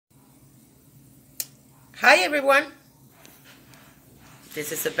Hi everyone,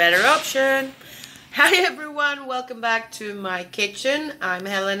 this is a better option. Hi everyone, welcome back to my kitchen. I'm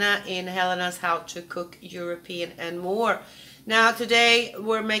Helena in Helena's How to Cook European and More. Now today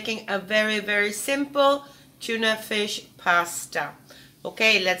we're making a very simple tuna fish pasta.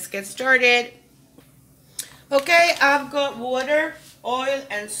 Okay, let's get started. Okay, I've got water, oil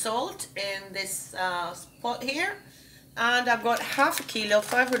and salt in this pot here. And I've got half a kilo,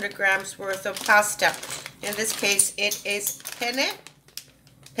 500 grams worth of pasta. In this case, it is penne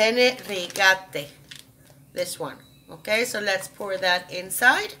rigate. This one. Okay, so let's pour that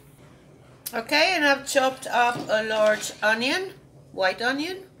inside. Okay, and I've chopped up a large onion, white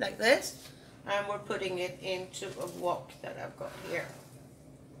onion, like this. And we're putting it into a wok that I've got here.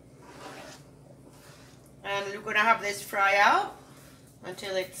 And we're going to have this fry out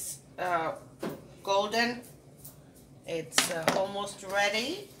until it's golden. It's almost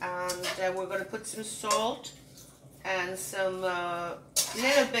ready, and we're going to put some salt and some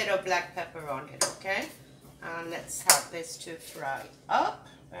little bit of black pepper on it, okay? And let's have this to fry up.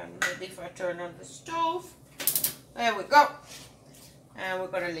 And maybe if I turn on the stove, there we go. And we're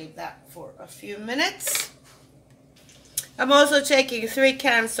going to leave that for a few minutes. I'm also taking 3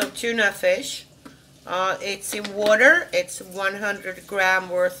 cans of tuna fish. It's in water. It's 100 gram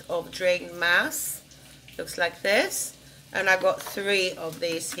worth of drained mass. Looks like this. And I got 3 of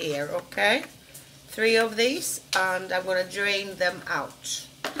these here, okay? 3 of these, and I'm going to drain them out.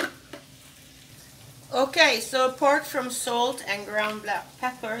 Okay, so apart from salt and ground black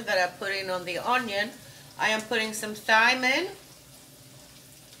pepper that I put in on the onion, I am putting some thyme in.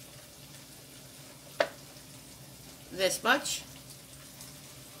 This much.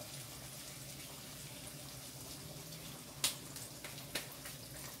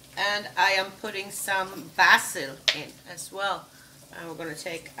 And I am putting some basil in as well. And we're going to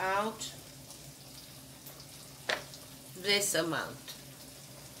take out this amount.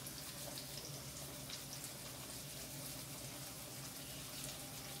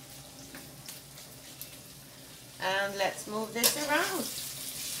 And let's move this around.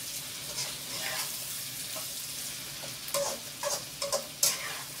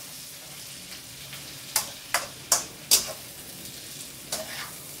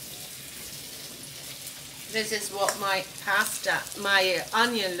 This is what my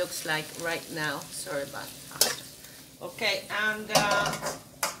onion looks like right now. Sorry about pasta. Okay, and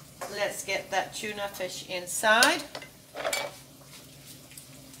let's get that tuna fish inside.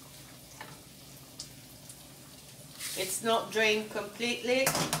 It's not drained completely,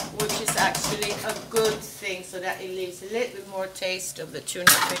 which is actually a good thing, so that it leaves a little bit more taste of the tuna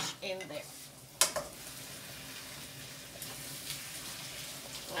fish in there.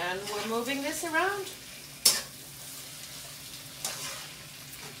 And we're moving this around.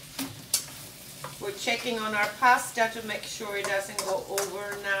 We're checking on our pasta to make sure it doesn't go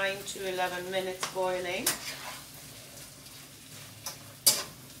over 9 to 11 minutes boiling.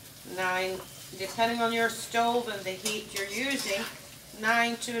 9, depending on your stove and the heat you're using,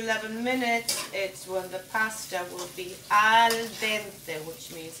 9 to 11 minutes, it's when the pasta will be al dente,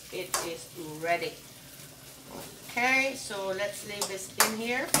 which means it is ready. Okay, so let's leave this in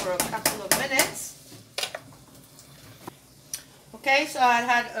here for a couple of minutes. Okay, so I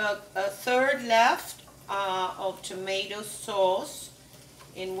had a third left of tomato sauce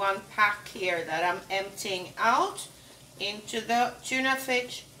in one pack here that I'm emptying out into the tuna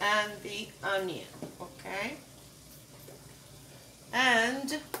fish and the onion, okay?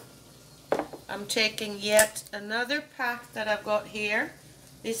 And I'm taking yet another pack that I've got here.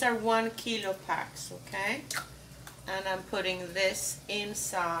 These are 1 kilo packs, okay? And I'm putting this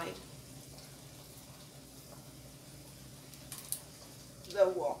inside the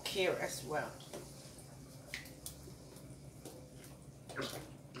wok here as well.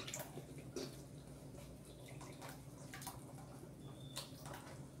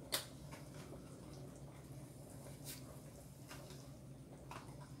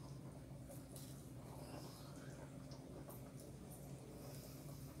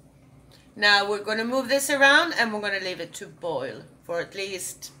 Now we're going to move this around and we're going to leave it to boil for at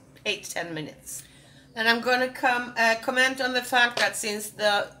least 8-10 minutes. And I'm going to comment on the fact that since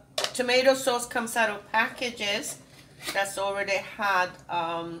the tomato sauce comes out of packages that's already had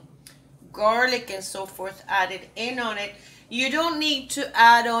garlic and so forth added in on it, you don't need to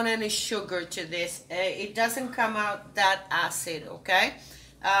add on any sugar to this. It doesn't come out that acid, okay?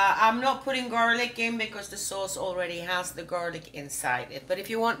 I'm not putting garlic in because the sauce already has the garlic inside it. But if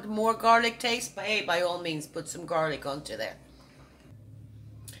you want more garlic taste, hey, by all means put some garlic onto there.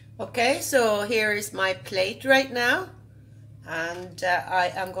 Okay, so here is my plate right now. And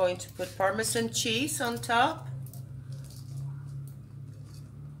I am going to put Parmesan cheese on top.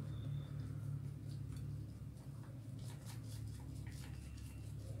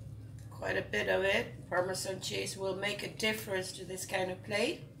 Quite a bit of it. Parmesan cheese will make a difference to this kind of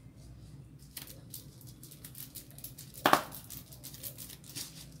plate.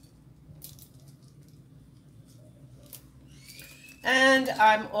 And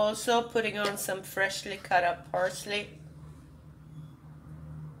I'm also putting on some freshly cut up parsley.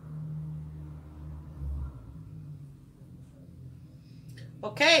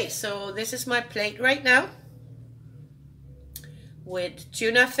 Okay, so this is my plate right now with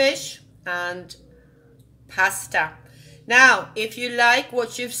tuna fish and pasta. Now, if you like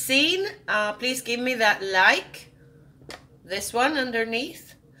what you've seen, please give me that like, this one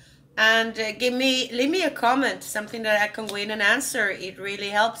underneath, and leave me a comment, something that I can go in and answer. It really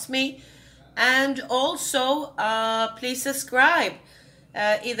helps me. And also, please subscribe.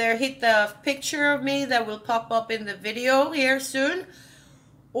 Either hit the picture of me that will pop up in the video here soon,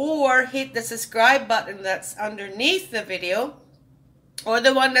 or hit the subscribe button that's underneath the video, or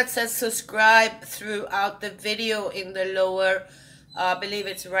the one that says subscribe throughout the video in the lower, I believe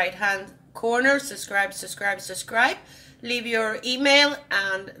it's right hand corner. Subscribe, subscribe, subscribe. Leave your email,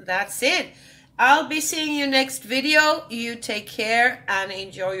 and that's it. I'll be seeing you next video. You take care and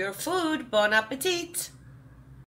enjoy your food. Bon appetit.